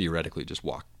theoretically just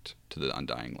walked to the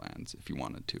Undying Lands if you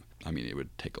wanted to. I mean, it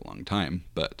would take a long time,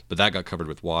 but that got covered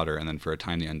with water, and then for a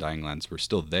time the Undying Lands were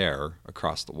still there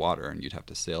across the water, and you'd have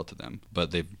to sail to them.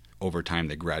 But over time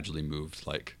they gradually moved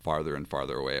like farther and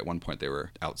farther away. At one point they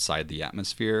were outside the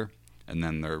atmosphere, and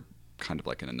then they're kind of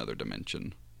like in another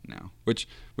dimension now, which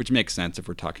makes sense if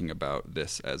we're talking about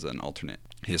this as an alternate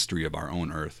history of our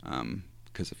own Earth.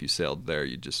 Because if you sailed there,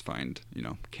 you'd just find,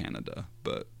 Canada,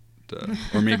 but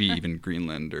or maybe even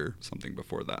Greenland or something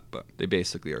before that. But they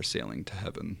basically are sailing to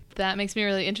heaven. That makes me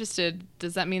really interested.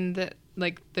 Does that mean that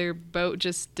their boat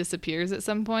just disappears at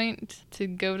some point to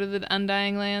go to the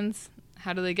Undying Lands?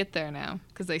 How do they get there now?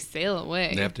 Because they sail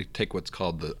away. They have to take what's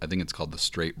called I think it's called the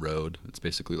Straight Road. It's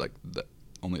basically like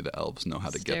only the elves know how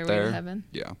to Stairway get there. to Heaven.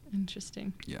 Yeah.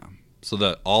 Interesting. Yeah. So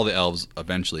that all the elves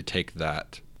eventually take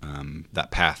that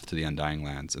path to the Undying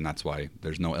Lands, and that's why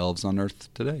there's no elves on Earth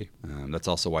today. That's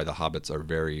also why the hobbits are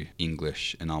very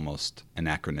English and almost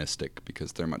anachronistic,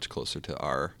 because they're much closer to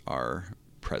our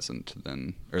present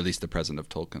than, or at least the present of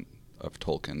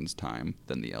Tolkien's time,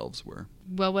 than the elves were.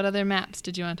 Well, what other maps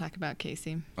did you want to talk about,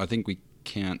 Casey? I think we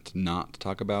can't not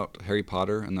talk about Harry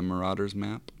Potter and the Marauders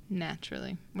map.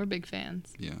 Naturally. We're big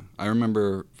fans. Yeah. I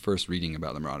remember first reading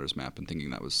about the Marauders map and thinking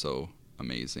that was so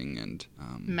amazing and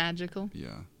magical.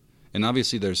 Yeah. And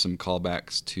obviously there's some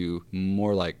callbacks to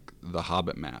more like the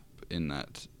Hobbit map in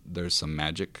that there's some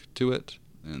magic to it.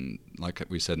 And like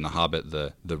we said in The Hobbit,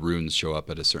 the runes show up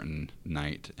at a certain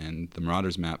night, and the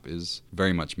Marauders map is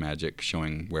very much magic,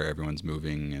 showing where everyone's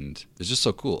moving, and it's just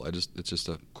so cool. It's just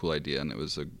a cool idea, and it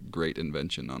was a great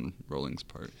invention on Rowling's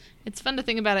part. It's fun to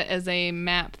think about it as a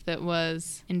map that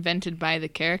was invented by the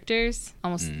characters,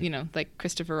 almost, like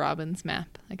Christopher Robin's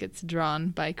map. Like it's drawn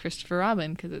by Christopher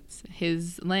Robin because it's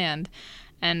his land.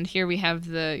 And here we have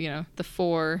the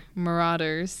 4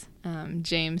 marauders,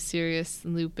 James, Sirius,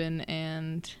 Lupin,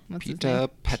 and what's his name?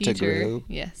 Pettigrew. Peter.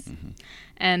 Yes. Mm-hmm.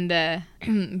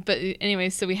 And, but anyway,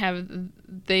 so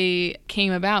they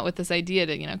came about with this idea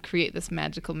to, create this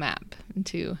magical map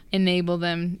to enable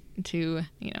them to,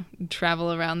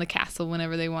 travel around the castle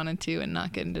whenever they wanted to and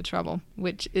not get into trouble,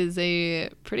 which is a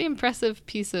pretty impressive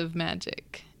piece of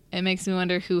magic. It makes me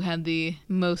wonder who had the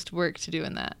most work to do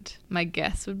in that. My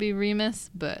guess would be Remus,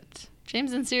 but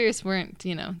James and Sirius weren't,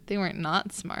 they weren't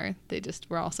not smart. They just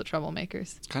were also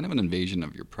troublemakers. It's kind of an invasion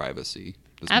of your privacy.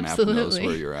 This Absolutely. map knows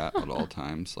where you're at all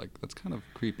times. Like, that's kind of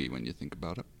creepy when you think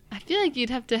about it. I feel like you'd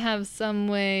have to have some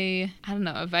way, I don't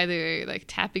know, of either like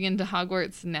tapping into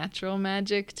Hogwarts natural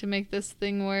magic to make this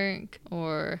thing work,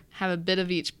 or have a bit of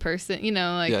each person,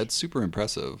 like... Yeah, it's super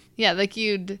impressive. Yeah, like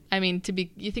you think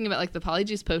about like the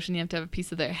Polyjuice potion, you have to have a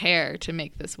piece of their hair to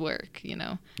make this work,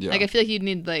 Yeah. Like I feel like you'd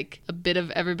need like a bit of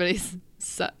everybody's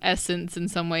essence in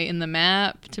some way in the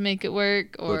map to make it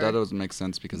work. Or But that doesn't make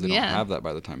sense because they don't have that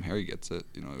by the time Harry gets it.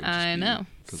 It would just I know.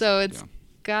 So it's...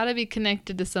 gotta be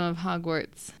connected to some of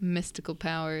Hogwarts' mystical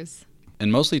powers.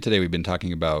 And mostly today we've been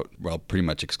talking about, well, pretty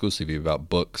much exclusively about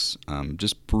books.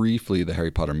 Just briefly, the Harry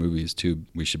Potter movies, too.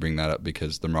 We should bring that up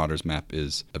because the Marauders map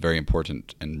is a very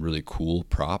important and really cool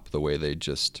prop, the way they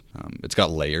just... it's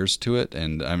got layers to it,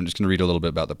 and I'm just going to read a little bit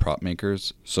about the prop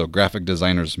makers. So graphic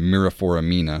designers Miraphora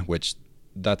Mina, which...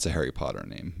 that's a Harry Potter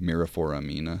name, Miraphora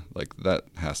Mina. Like, that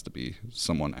has to be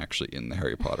someone actually in the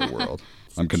Harry Potter world.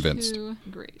 I'm convinced.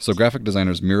 Great. So graphic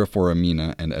designers Miraphora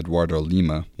Mina and Eduardo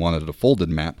Lima wanted a folded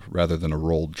map rather than a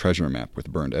rolled treasure map with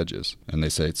burned edges. And they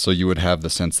say, so you would have the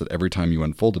sense that every time you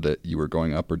unfolded it, you were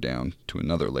going up or down to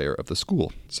another layer of the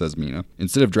school, says Mina.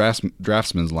 Instead of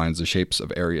draftsman's lines, the shapes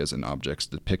of areas and objects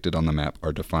depicted on the map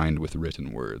are defined with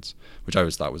written words, which I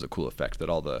always thought was a cool effect, that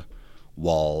all the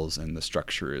walls and the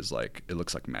structure is like, it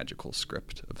looks like magical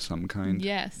script of some kind.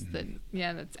 Yes,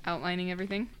 that's outlining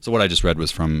everything. So what I just read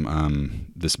was from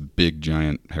this big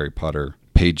giant Harry Potter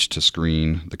page to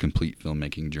screen, The Complete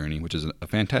Filmmaking Journey, which is a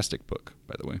fantastic book,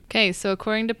 by the way. Okay, so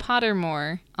according to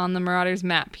Pottermore, on the Marauders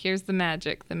map, here's the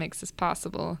magic that makes this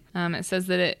possible. It says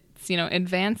that it's,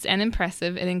 advanced and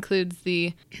impressive. It includes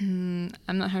the,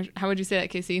 how would you say that,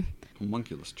 Casey?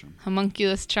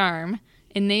 Homunculus charm,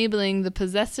 enabling the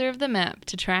possessor of the map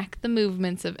to track the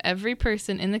movements of every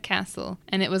person in the castle,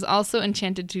 and it was also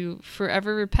enchanted to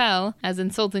forever repel, as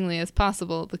insultingly as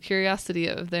possible, the curiosity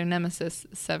of their nemesis,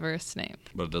 Severus Snape.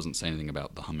 But it doesn't say anything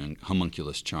about the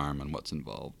homunculus charm and what's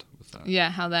involved with that.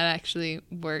 Yeah, how that actually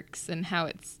works and how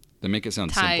it's they make it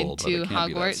sound tied simple, to but it can't Hogwarts.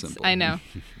 Be that simple. I know.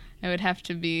 It would have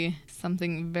to be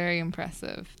something very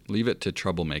impressive. Leave it to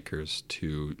troublemakers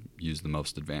to use the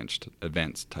most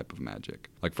advanced type of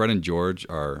magic. Like Fred and George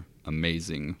are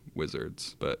amazing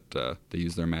wizards, but they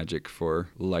use their magic for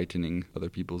lightening other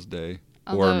people's day.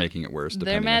 Or making it worse,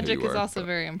 depending their magic on who you is are. also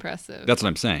very impressive. That's what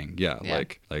I'm saying. Yeah.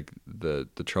 Like the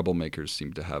troublemakers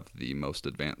seem to have the most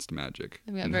advanced magic.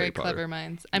 They've got very clever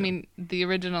minds. I mean, the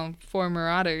original 4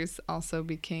 Marauders also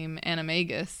became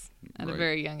animagus at a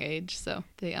very young age. So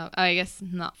they, I guess,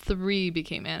 not 3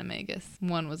 became animagus.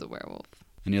 1 was a werewolf.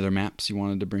 Any other maps you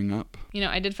wanted to bring up?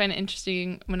 I did find it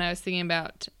interesting when I was thinking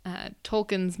about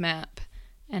Tolkien's map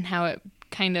and how it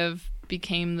kind of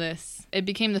became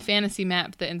the fantasy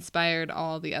map that inspired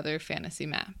all the other fantasy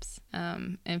maps.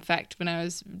 In fact, when I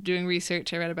was doing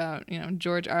research, I read about,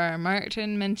 George R.R.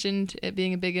 Martin mentioned it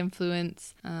being a big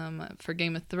influence for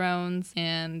Game of Thrones,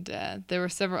 and there were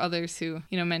several others who,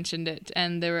 mentioned it,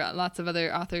 and there were lots of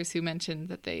other authors who mentioned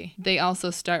that they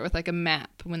also start with like a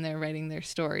map when they're writing their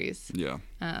stories. Yeah.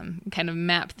 Kind of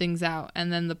map things out,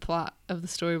 and then the plot of the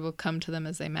story will come to them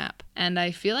as they map. And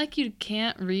I feel like you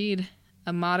can't read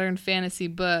a modern fantasy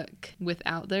book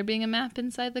without there being a map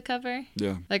inside the cover.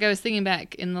 Yeah. Like I was thinking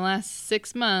back, in the last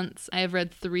 6 months, I have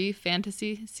read 3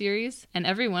 fantasy series, and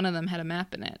every one of them had a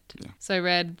map in it. Yeah. So I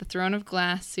read the Throne of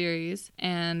Glass series,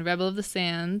 and Rebel of the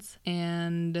Sands,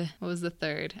 and what was the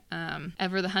third?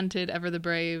 Ever the Hunted, Ever the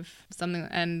Brave, something,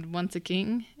 and Once a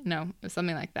King? No, it was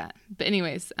something like that. But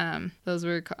anyways, those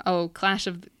were, Clash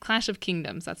of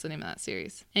Kingdoms, that's the name of that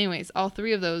series. Anyways, all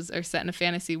 3 of those are set in a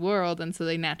fantasy world, and so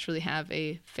they naturally have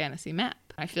a fantasy map.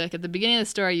 I feel like at the beginning of the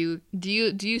story, do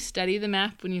you study the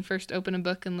map when you first open a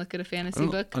book and look at a fantasy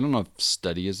book? I don't know if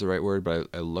study is the right word, but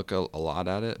I look a lot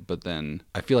at it. But then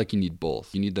I feel like you need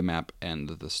both. You need the map and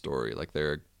the story. Like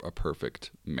they're a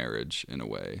perfect marriage in a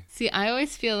way. See, I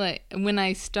always feel like when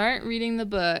I start reading the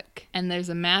book and there's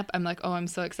a map, I'm like, oh, I'm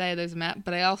so excited there's a map.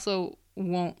 But I also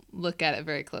won't look at it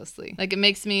very closely. Like it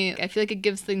makes me, I feel like it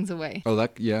gives things away. Oh,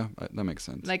 that makes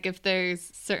sense. Like if there's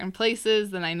certain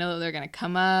places, then I know they're going to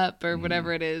come up or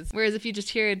whatever it is. Whereas if you just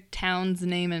hear a town's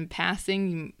name in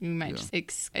passing, you might just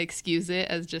excuse it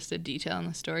as just a detail in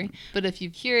the story. But if you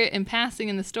hear it in passing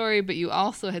in the story, but you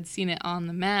also had seen it on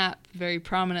the map very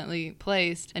prominently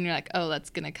placed, and you're like, oh, that's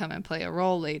going to come and play a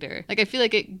role later. Like I feel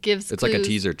like it gives It's clues. like a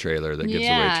teaser trailer that gives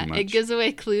away too much. It gives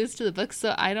away clues to the book,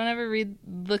 so I don't ever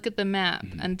look at the map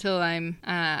until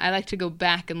I like to go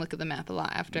back and look at the map a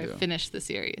lot after I finish the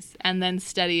series and then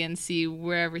study and see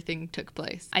where everything took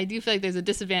place. I do feel like there's a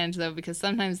disadvantage though, because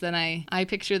sometimes then I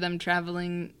picture them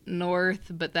traveling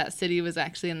north, but that city was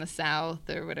actually in the south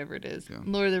or whatever it is. Yeah.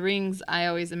 Lord of the Rings, I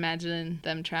always imagine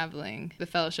them traveling, the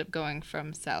Fellowship going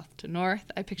from south to north.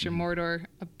 I picture Mordor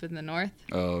up in the north.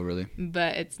 Oh, really?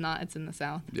 But it's not. It's in the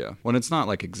south. Yeah. When it's not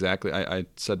like exactly, I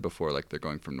said before, like they're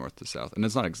going from north to south, and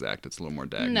it's not exact. It's a little more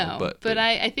diagonal. No, but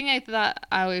I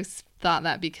always thought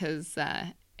that because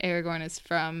Aragorn is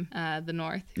from the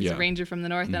north. He's a ranger from the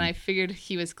north, and I figured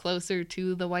he was closer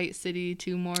to the White City,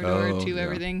 to Mordor, to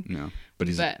everything. Yeah, but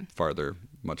he's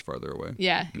much farther away.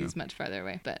 Yeah, he's much farther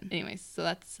away. But anyways, so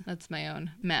that's my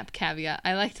own map caveat.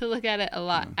 I like to look at it a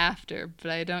lot after, but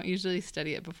I don't usually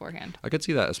study it beforehand. I could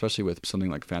see that, especially with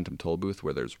something like Phantom Tollbooth,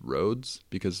 where there's roads,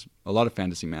 because a lot of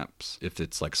fantasy maps, if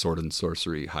it's like sword and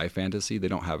sorcery high fantasy, they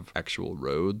don't have actual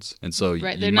roads, and so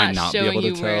you might not be able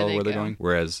to tell where they're going.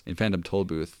 Whereas in Phantom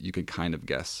Tollbooth, you can kind of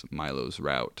guess Milo's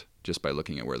route just by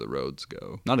looking at where the roads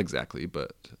go. Not exactly,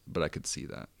 but I could see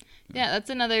that. Yeah, that's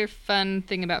another fun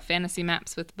thing about fantasy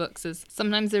maps with books is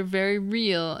sometimes they're very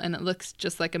real and it looks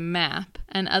just like a map.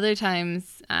 And other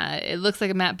times it looks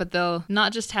like a map, but they'll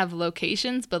not just have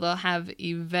locations, but they'll have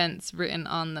events written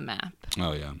on the map.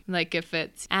 Oh, yeah. Like if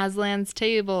it's Aslan's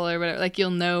Table or whatever, like you'll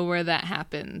know where that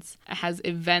happens. It has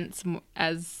events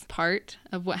as part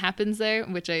of what happens there,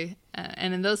 which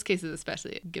and in those cases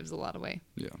especially, it gives a lot away.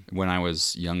 Yeah. When I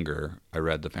was younger, I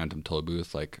read the Phantom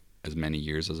Tollbooth like as many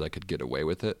years as I could get away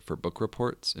with it for book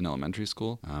reports in elementary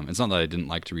school. It's not that I didn't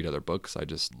like to read other books. I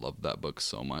just loved that book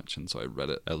so much. And so I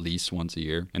read it at least once a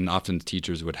year. And often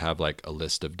teachers would have like a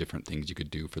list of different things you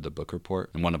could do for the book report.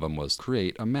 And one of them was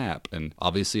create a map. And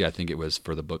obviously I think it was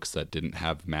for the books that didn't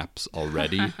have maps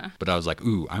already. But I was like,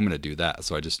 ooh, I'm going to do that.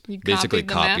 So I just basically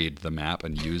copied the map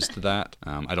and used that.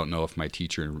 I don't know if my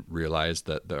teacher realized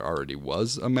that there already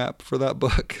was a map for that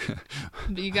book.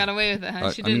 But you got away with it,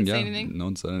 huh? She didn't say anything? No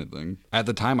one said anything. At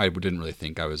the time, I didn't really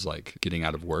think I was like getting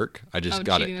out of work. I just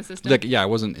got cheating it. The system? Like, yeah, I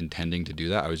wasn't intending to do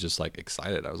that. I was just like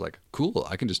excited. I was like, cool,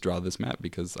 I can just draw this map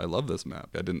because I love this map.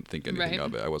 I didn't think anything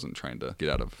of it. I wasn't trying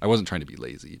to be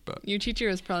lazy, but your teacher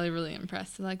was probably really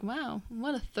impressed. Like, wow,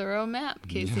 what a thorough map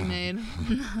Casey made.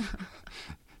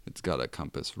 It's got a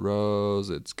compass rose.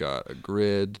 It's got a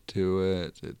grid to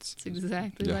it. It's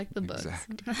exactly like the books.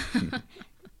 Exactly.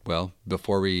 Well,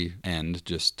 before we end,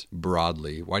 just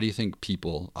broadly, why do you think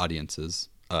people, audiences,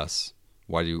 us,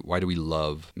 why do we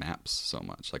love maps so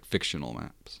much, like fictional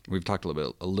maps? We've talked a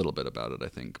little bit about it, I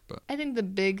think. But I think the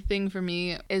big thing for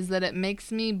me is that it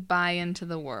makes me buy into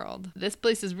the world. This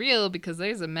place is real because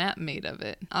there's a map made of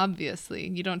it. Obviously,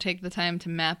 you don't take the time to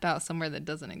map out somewhere that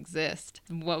doesn't exist.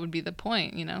 What would be the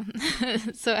point, you know?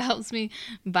 So it helps me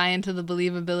buy into the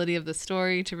believability of the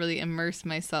story, to really immerse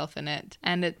myself in it.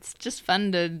 And it's just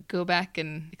fun to go back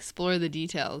and explore the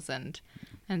details and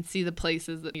and see the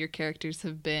places that your characters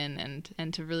have been,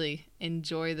 and to really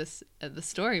enjoy this the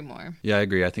story more. Yeah, I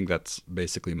agree. I think that's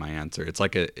basically my answer. It's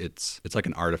like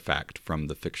an artifact from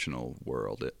the fictional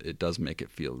world. It does make it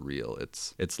feel real.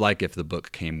 It's like if the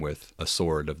book came with a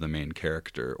sword of the main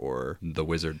character or the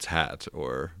wizard's hat,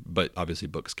 but obviously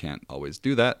books can't always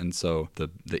do that, and so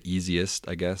the easiest,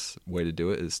 I guess, way to do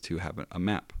it is to have a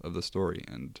map of the story,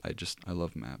 and I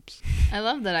love maps. I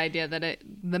love that idea that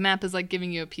the map is like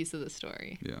giving you a piece of the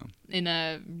story. Yeah. In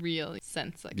a real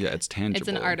sense, like it's tangible. It's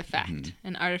an artifact,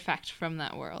 an artifact from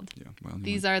that world. Yeah. Well,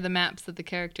 these are the maps that the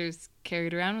characters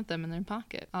carried around with them in their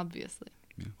pocket, obviously.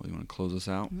 Yeah. Well, you want to close us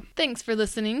out? Thanks for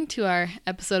listening to our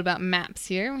episode about maps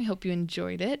here. We hope you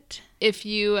enjoyed it. If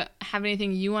you have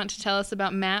anything you want to tell us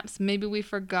about maps, maybe we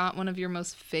forgot one of your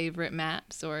most favorite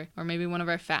maps, or maybe one of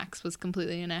our facts was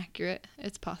completely inaccurate.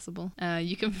 It's possible.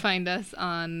 You can find us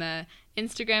on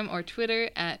Instagram or Twitter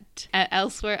at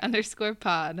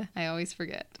elsewhere_pod. I always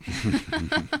forget.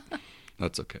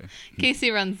 That's okay.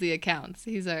 Casey runs the accounts.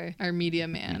 He's our media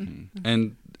man.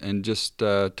 Mm-hmm. And just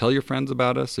tell your friends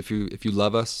about us if you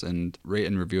love us, and rate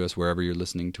and review us wherever you're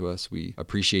listening to us. We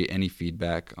appreciate any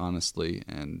feedback, honestly,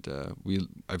 and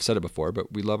I've said it before,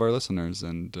 but we love our listeners,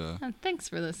 and thanks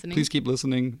for listening. Please keep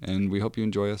listening, and we hope you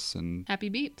enjoy us. And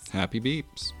happy beeps. Happy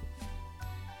beeps.